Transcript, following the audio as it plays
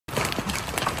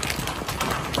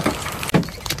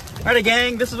Alrighty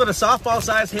gang, this is what a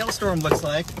softball-sized hailstorm looks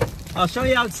like. I'll show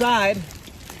you outside.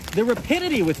 The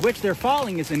rapidity with which they're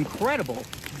falling is incredible.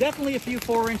 Definitely a few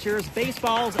 4-inchers,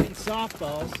 baseballs and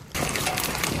softballs.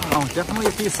 Oh, definitely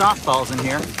a few softballs in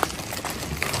here.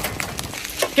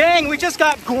 Gang, we just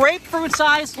got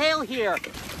grapefruit-sized hail here.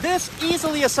 This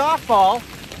easily a softball.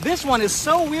 This one is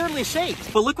so weirdly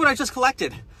shaped. But look what I just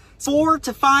collected. 4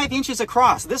 to 5 inches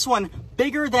across. This one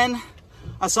bigger than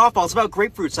a softball. It's about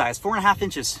grapefruit size, 4.5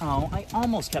 inches. Oh, I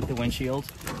almost kept the windshield.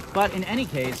 But in any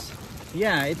case,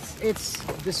 yeah, it's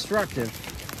destructive.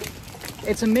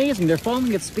 It's amazing. They're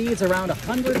falling at speeds around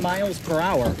 100 miles per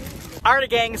hour. Alright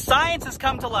gang, science has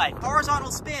come to life.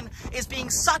 Horizontal spin is being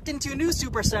sucked into a new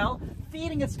supercell,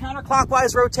 feeding its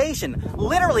counterclockwise rotation.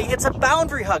 Literally, it's a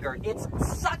boundary hugger. It's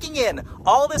sucking in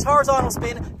all this horizontal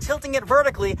spin, tilting it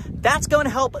vertically. That's going to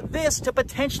help this to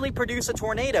potentially produce a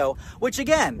tornado, which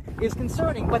again is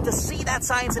concerning, but to see that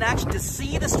science in action, to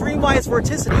see the streamwise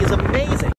vorticity is amazing.